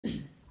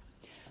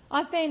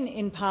I've been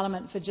in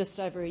Parliament for just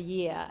over a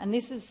year, and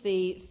this is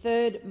the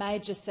third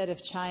major set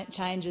of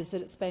changes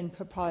that it's been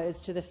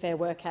proposed to the Fair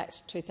Work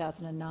Act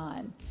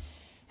 2009.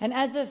 And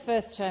as a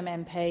first-term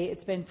MP,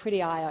 it's been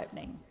pretty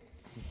eye-opening.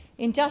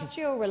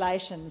 Industrial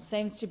relations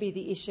seems to be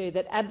the issue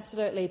that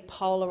absolutely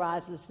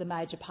polarises the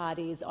major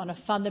parties on a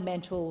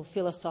fundamental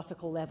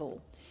philosophical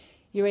level.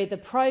 You're either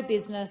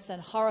pro-business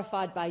and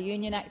horrified by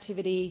union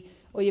activity,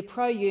 or you're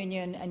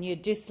pro-union and you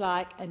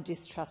dislike and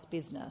distrust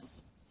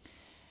business.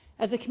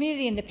 As a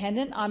community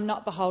independent, I'm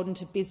not beholden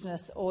to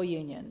business or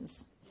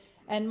unions,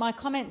 and my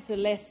comments are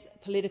less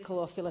political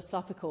or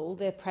philosophical,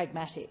 they're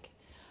pragmatic.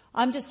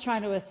 I'm just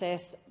trying to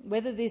assess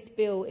whether this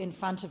bill in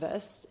front of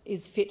us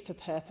is fit for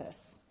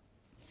purpose.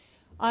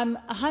 I'm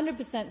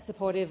 100%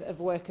 supportive of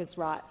workers'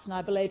 rights, and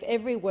I believe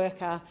every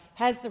worker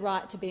has the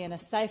right to be in a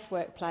safe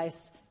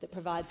workplace that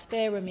provides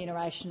fair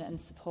remuneration and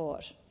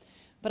support.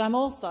 But I'm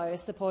also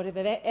supportive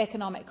of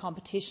economic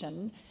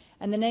competition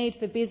and the need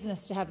for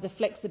business to have the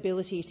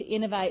flexibility to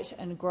innovate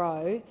and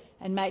grow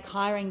and make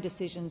hiring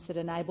decisions that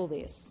enable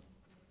this.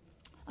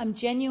 I'm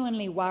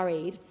genuinely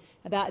worried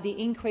about the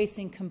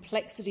increasing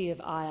complexity of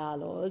IR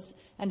laws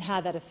and how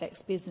that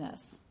affects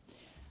business.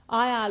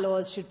 IR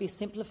laws should be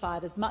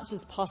simplified as much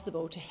as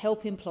possible to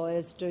help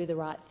employers do the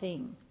right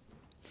thing.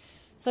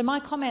 So my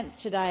comments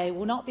today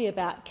will not be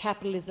about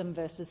capitalism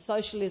versus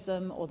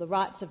socialism or the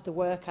rights of the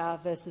worker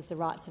versus the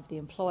rights of the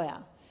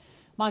employer.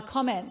 My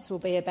comments will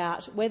be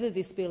about whether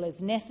this bill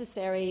is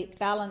necessary,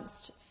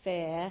 balanced,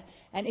 fair,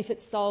 and if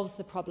it solves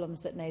the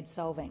problems that need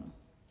solving.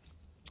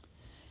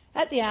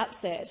 At the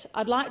outset,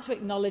 I'd like to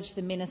acknowledge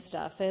the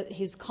Minister for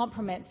his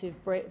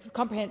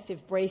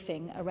comprehensive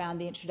briefing around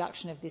the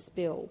introduction of this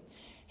bill.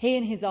 He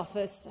and his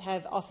office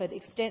have offered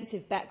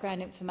extensive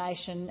background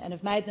information and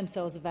have made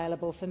themselves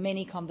available for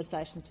many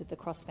conversations with the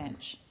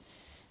crossbench.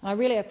 And I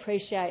really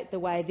appreciate the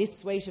way this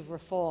suite of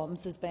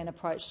reforms has been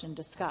approached and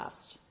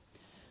discussed.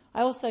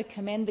 I also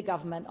commend the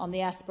government on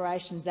the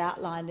aspirations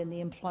outlined in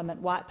the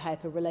Employment White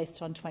Paper released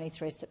on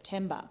 23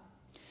 September.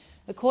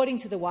 According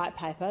to the White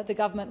Paper, the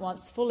government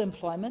wants full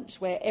employment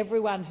where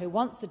everyone who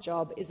wants a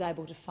job is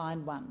able to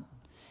find one.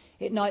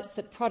 It notes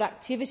that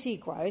productivity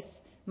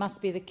growth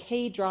must be the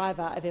key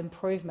driver of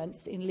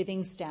improvements in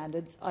living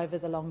standards over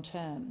the long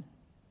term.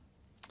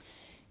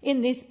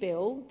 In this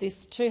bill,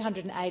 this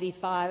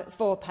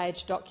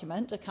 284-page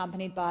document,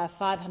 accompanied by a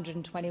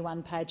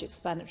 521-page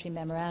explanatory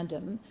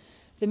memorandum,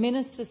 the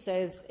Minister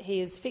says he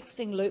is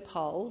fixing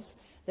loopholes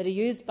that are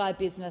used by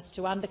business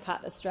to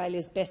undercut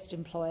Australia's best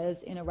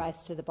employers in a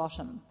race to the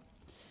bottom.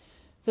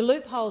 The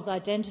loopholes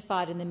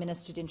identified in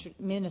the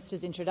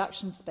Minister's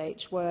introduction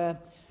speech were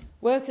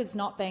workers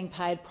not being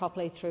paid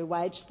properly through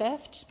wage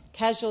theft,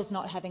 casuals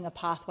not having a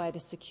pathway to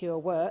secure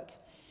work,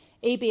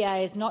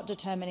 EBAs not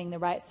determining the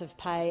rates of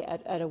pay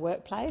at a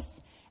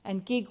workplace,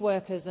 and gig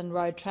workers and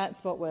road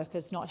transport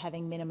workers not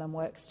having minimum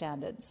work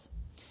standards.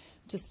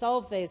 To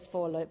solve these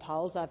four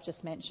loopholes I've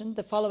just mentioned,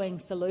 the following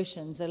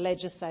solutions are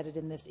legislated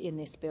in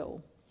this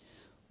bill.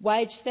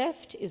 Wage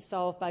theft is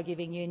solved by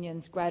giving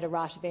unions greater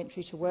right of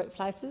entry to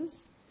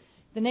workplaces.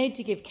 The need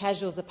to give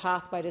casuals a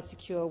pathway to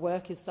secure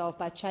work is solved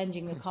by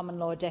changing the common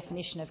law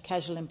definition of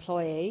casual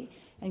employee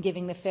and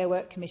giving the Fair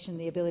Work Commission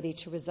the ability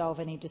to resolve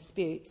any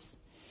disputes.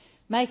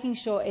 Making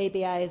sure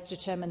EBAs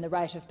determine the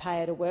rate of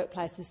pay at a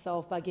workplace is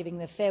solved by giving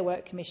the Fair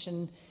Work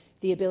Commission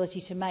the ability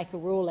to make a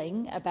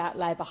ruling about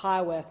labour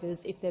hire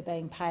workers if they're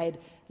being paid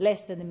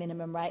less than the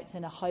minimum rates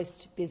in a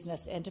host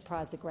business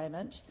enterprise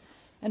agreement.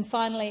 And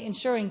finally,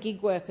 ensuring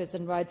gig workers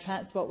and road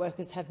transport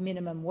workers have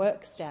minimum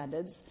work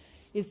standards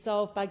is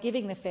solved by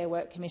giving the Fair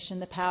Work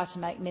Commission the power to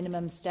make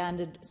minimum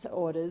standard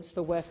orders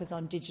for workers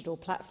on digital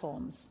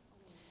platforms.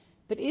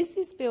 But is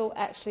this bill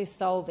actually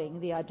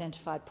solving the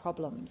identified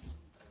problems?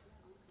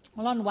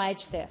 Well, on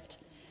wage theft,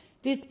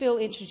 this bill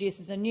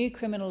introduces a new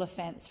criminal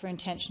offence for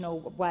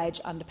intentional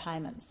wage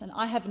underpayments, and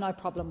I have no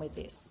problem with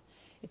this.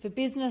 If a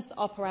business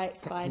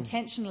operates by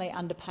intentionally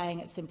underpaying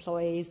its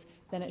employees,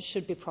 then it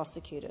should be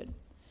prosecuted.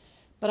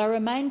 But I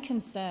remain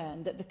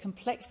concerned that the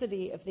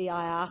complexity of the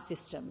IR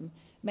system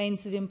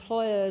means that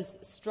employers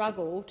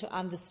struggle to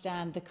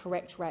understand the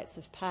correct rates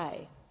of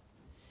pay.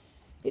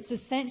 It's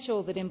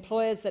essential that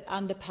employers that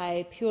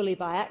underpay purely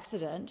by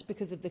accident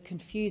because of the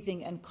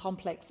confusing and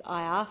complex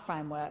IR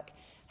framework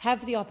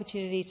have the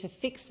opportunity to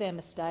fix their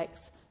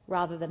mistakes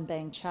rather than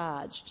being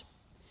charged.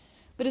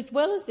 But as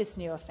well as this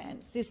new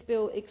offence, this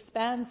bill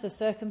expands the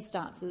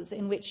circumstances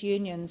in which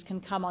unions can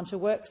come onto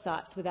work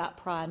sites without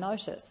prior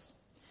notice.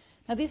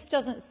 Now, this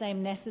doesn't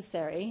seem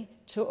necessary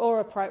or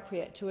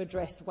appropriate to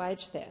address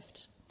wage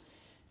theft.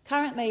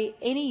 Currently,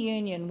 any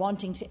union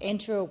wanting to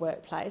enter a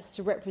workplace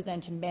to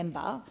represent a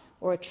member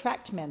or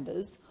attract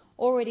members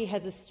already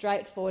has a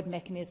straightforward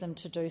mechanism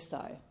to do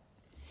so.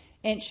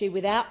 Entry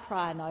without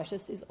prior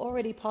notice is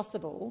already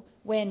possible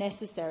where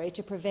necessary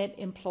to prevent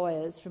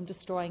employers from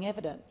destroying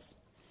evidence.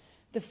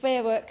 The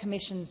Fair Work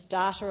Commission's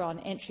data on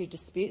entry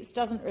disputes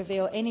doesn't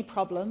reveal any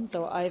problems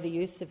or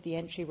overuse of the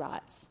entry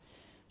rights.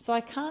 So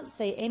I can't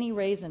see any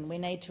reason we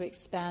need to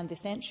expand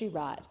this entry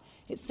right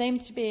It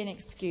seems to be an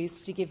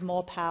excuse to give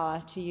more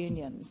power to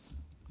unions.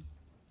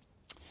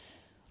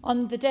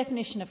 On the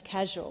definition of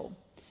casual,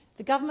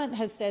 the government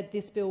has said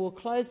this bill will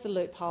close the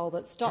loophole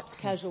that stops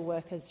casual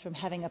workers from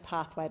having a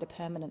pathway to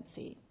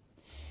permanency.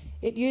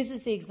 It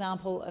uses the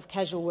example of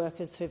casual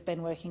workers who have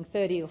been working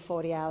 30 or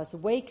 40 hours a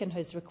week and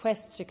whose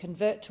requests to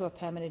convert to a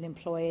permanent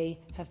employee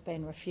have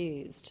been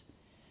refused.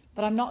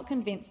 But I'm not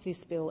convinced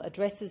this bill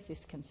addresses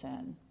this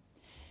concern.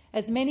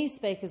 As many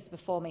speakers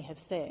before me have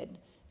said,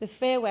 the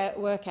Fair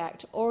Work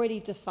Act already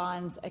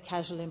defines a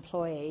casual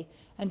employee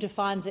and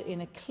defines it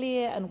in a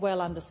clear and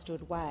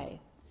well-understood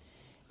way.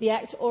 The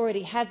Act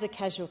already has a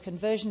casual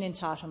conversion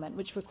entitlement,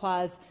 which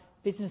requires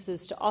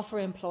businesses to offer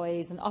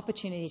employees an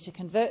opportunity to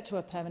convert to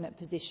a permanent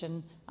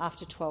position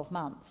after 12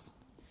 months.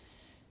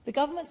 The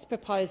government's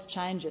proposed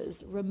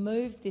changes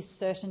remove this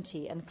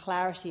certainty and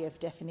clarity of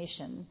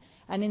definition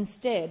and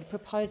instead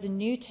propose a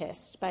new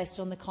test based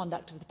on the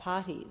conduct of the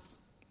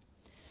parties.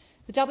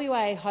 The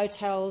WA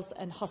Hotels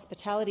and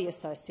Hospitality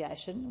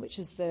Association, which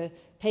is the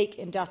peak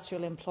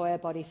industrial employer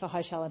body for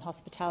hotel and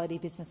hospitality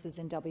businesses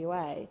in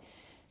WA,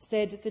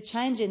 said the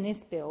change in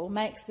this bill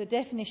makes the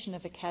definition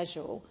of a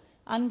casual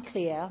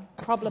unclear,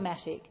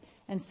 problematic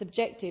and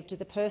subjective to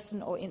the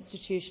person or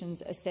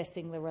institutions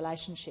assessing the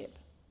relationship.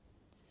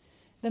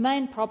 The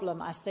main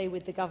problem I see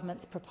with the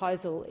government's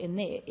proposal in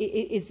there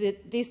is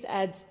that this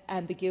adds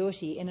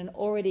ambiguity in an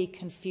already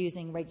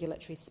confusing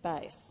regulatory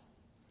space.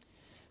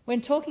 When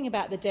talking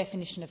about the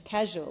definition of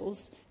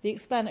casuals, the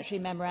explanatory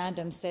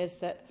memorandum says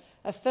that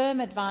a firm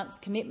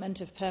advanced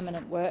commitment of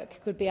permanent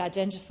work could be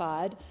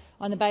identified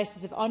on the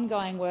basis of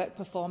ongoing work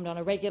performed on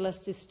a regular,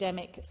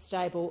 systemic,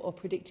 stable or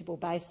predictable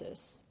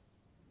basis.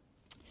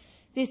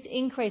 This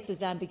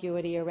increases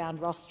ambiguity around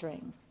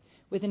rostering,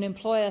 with an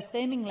employer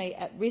seemingly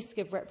at risk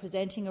of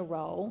representing a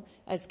role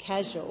as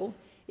casual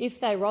if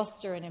they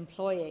roster an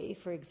employee,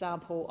 for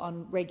example,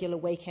 on regular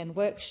weekend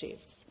work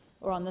shifts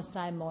or on the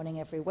same morning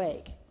every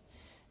week.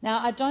 Now,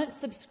 I don't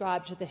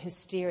subscribe to the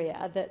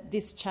hysteria that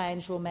this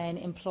change will mean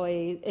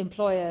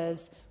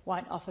employers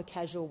won't offer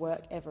casual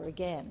work ever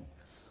again,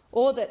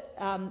 or that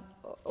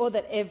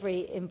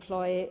every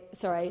employer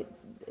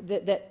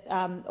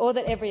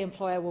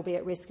will be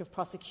at risk of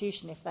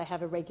prosecution if they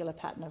have a regular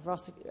pattern of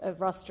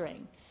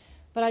rostering.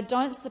 But I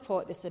don't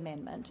support this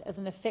amendment as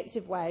an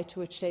effective way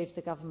to achieve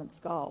the government's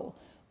goal.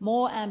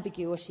 More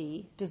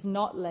ambiguity does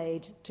not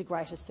lead to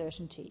greater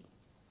certainty.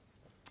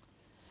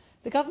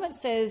 The government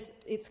says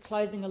it's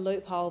closing a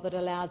loophole that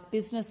allows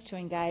business to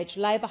engage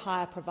labour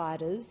hire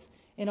providers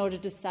in order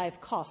to save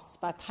costs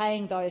by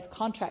paying those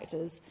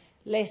contractors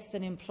less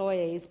than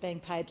employees being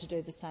paid to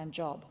do the same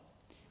job.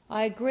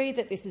 I agree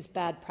that this is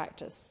bad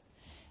practice,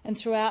 and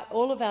throughout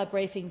all of our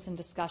briefings and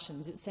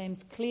discussions it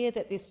seems clear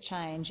that this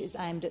change is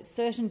aimed at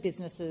certain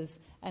businesses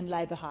and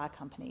labour hire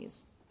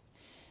companies.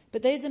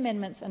 But these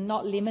amendments are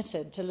not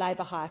limited to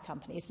labour hire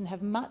companies and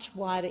have much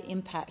wider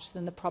impact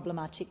than the problem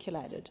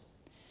articulated.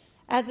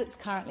 As it's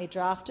currently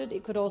drafted,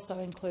 it could also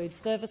include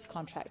service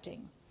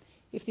contracting.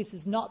 If this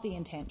is not the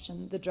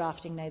intention, the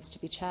drafting needs to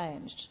be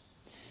changed.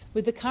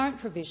 With the current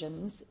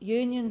provisions,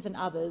 unions and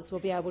others will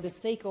be able to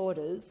seek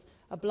orders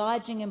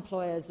obliging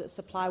employers that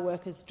supply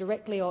workers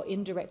directly or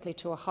indirectly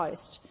to a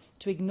host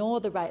to ignore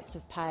the rates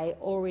of pay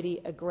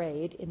already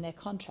agreed in their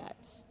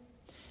contracts.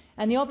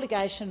 And the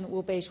obligation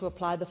will be to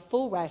apply the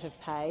full rate of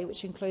pay,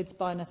 which includes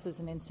bonuses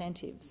and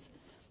incentives.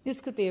 This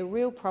could be a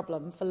real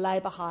problem for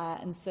labour hire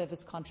and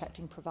service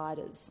contracting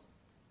providers.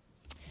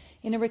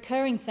 In a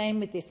recurring theme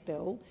with this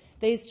bill,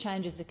 these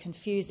changes are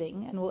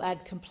confusing and will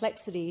add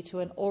complexity to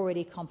an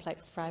already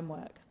complex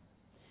framework.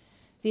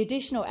 The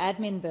additional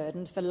admin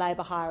burden for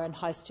labour hire and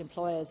host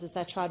employers as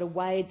they try to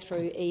wade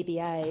through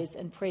EBAs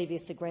and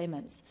previous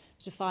agreements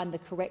to find the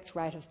correct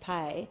rate of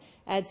pay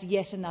adds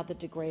yet another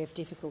degree of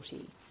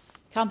difficulty.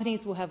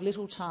 Companies will have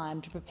little time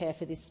to prepare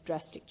for this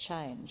drastic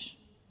change.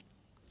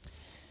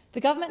 The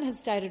government has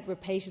stated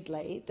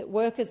repeatedly that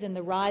workers in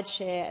the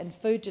rideshare and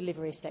food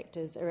delivery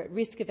sectors are at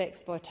risk of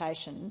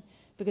exploitation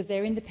because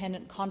they're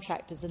independent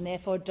contractors and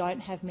therefore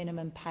don't have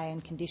minimum pay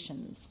and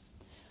conditions.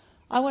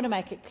 I want to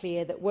make it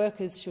clear that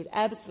workers should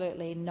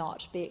absolutely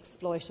not be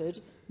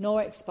exploited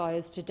nor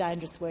exposed to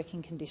dangerous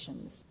working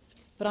conditions,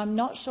 but I'm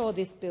not sure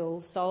this bill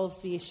solves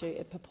the issue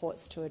it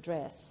purports to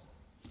address.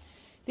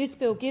 This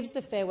bill gives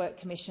the Fair Work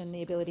Commission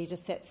the ability to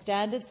set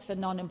standards for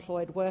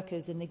non-employed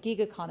workers in the gig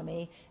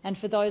economy and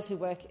for those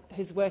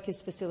whose work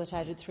is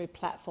facilitated through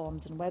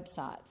platforms and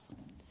websites.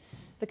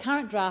 The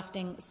current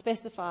drafting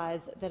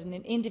specifies that an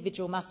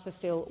individual must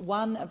fulfil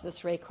one of the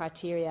three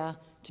criteria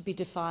to be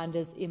defined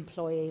as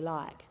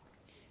employee-like.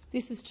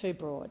 This is too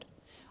broad.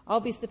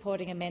 I'll be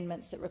supporting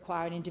amendments that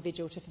require an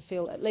individual to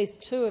fulfil at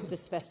least two of the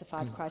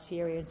specified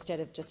criteria instead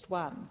of just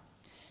one.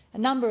 A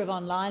number of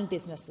online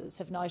businesses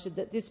have noted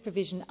that this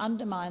provision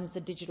undermines the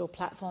digital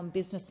platform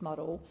business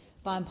model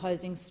by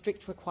imposing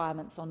strict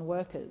requirements on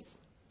workers.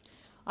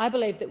 I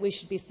believe that we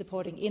should be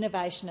supporting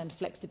innovation and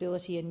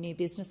flexibility in new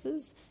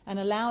businesses and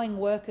allowing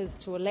workers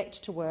to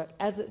elect to work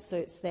as it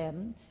suits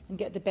them and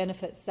get the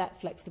benefits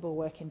that flexible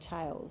work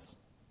entails.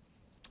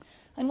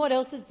 And what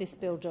else is this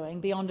bill doing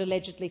beyond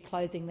allegedly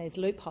closing these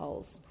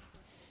loopholes?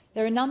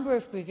 There are a number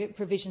of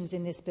provisions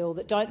in this bill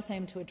that don't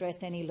seem to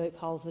address any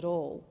loopholes at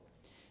all.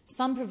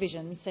 Some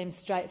provisions seem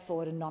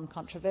straightforward and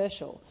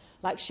non-controversial,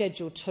 like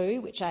Schedule 2,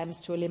 which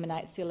aims to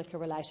eliminate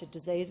silica-related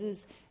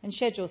diseases, and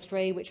Schedule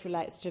 3, which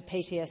relates to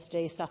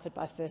PTSD suffered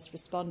by first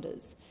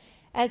responders.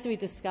 As we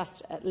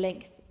discussed at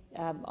length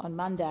on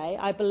Monday,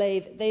 I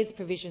believe these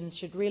provisions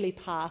should really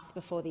pass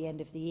before the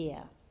end of the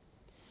year.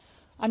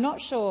 I'm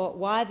not sure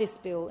why this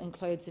bill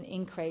includes an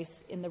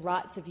increase in the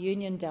rights of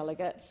union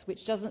delegates,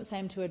 which doesn't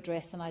seem to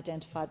address an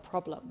identified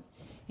problem,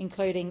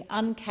 including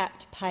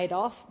uncapped paid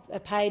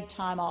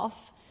time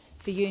off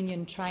for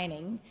union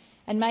training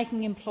and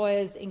making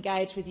employers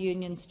engage with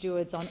union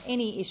stewards on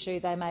any issue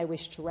they may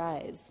wish to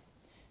raise.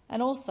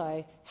 And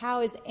also, how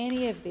is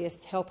any of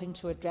this helping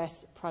to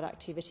address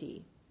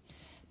productivity?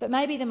 But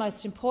maybe the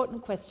most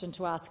important question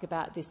to ask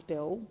about this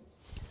bill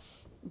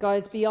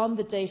goes beyond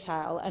the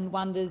detail and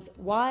wonders,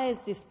 why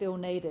is this bill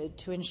needed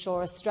to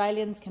ensure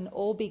Australians can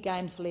all be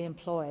gainfully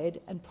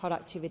employed and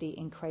productivity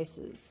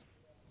increases?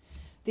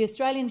 The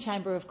Australian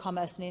Chamber of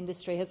Commerce and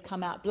Industry has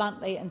come out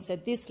bluntly and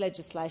said this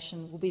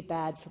legislation will be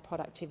bad for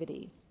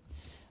productivity.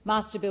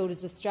 Master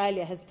Builders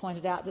Australia has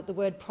pointed out that the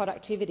word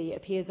productivity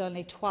appears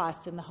only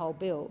twice in the whole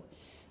bill,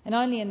 and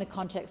only in the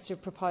context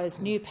of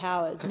proposed new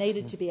powers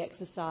needed to be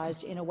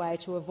exercised in a way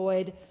to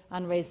avoid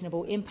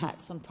unreasonable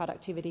impacts on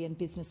productivity and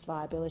business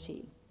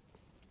viability.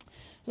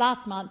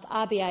 Last month,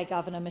 RBA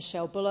Governor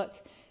Michelle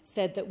Bullock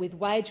said that with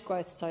wage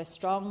growth so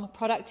strong,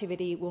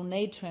 productivity will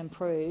need to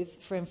improve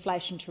for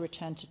inflation to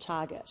return to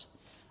target.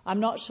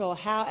 I'm not sure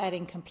how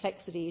adding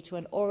complexity to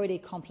an already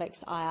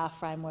complex IR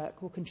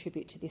framework will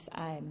contribute to this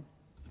aim.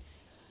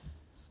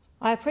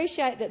 I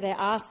appreciate that there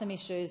are some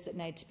issues that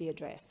need to be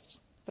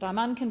addressed, but I'm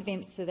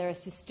unconvinced that there are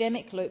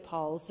systemic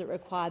loopholes that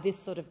require this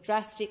sort of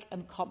drastic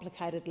and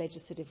complicated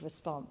legislative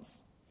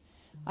response.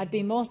 I'd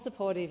be more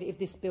supportive if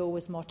this bill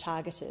was more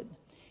targeted,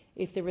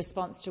 if the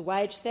response to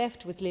wage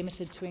theft was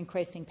limited to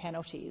increasing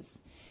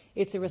penalties,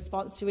 if the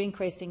response to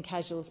increasing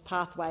casuals'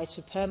 pathway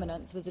to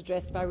permanence was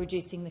addressed by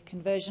reducing the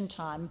conversion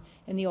time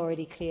in the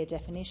already clear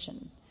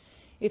definition,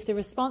 if the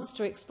response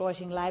to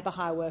exploiting labour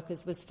hire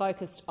workers was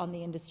focused on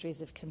the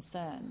industries of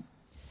concern.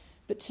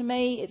 But to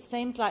me, it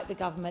seems like the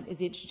government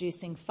is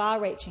introducing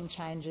far-reaching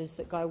changes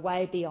that go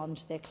way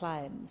beyond their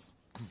claims.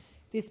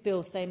 This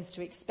bill seems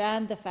to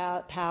expand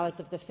the powers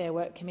of the Fair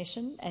Work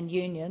Commission and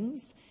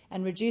unions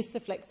and reduce the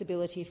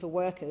flexibility for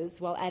workers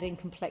while adding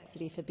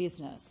complexity for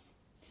business.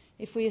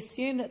 If we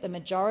assume that the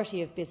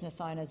majority of business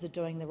owners are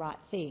doing the right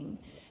thing,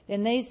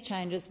 then these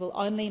changes will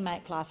only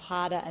make life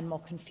harder and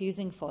more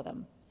confusing for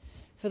them.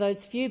 For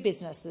those few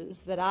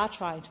businesses that are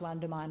trying to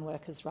undermine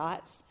workers'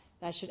 rights,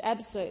 they should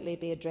absolutely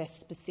be addressed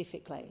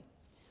specifically.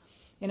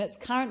 In its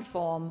current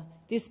form,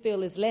 this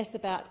bill is less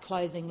about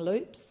closing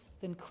loops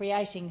than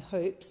creating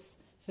hoops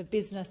for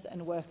business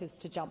and workers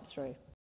to jump through.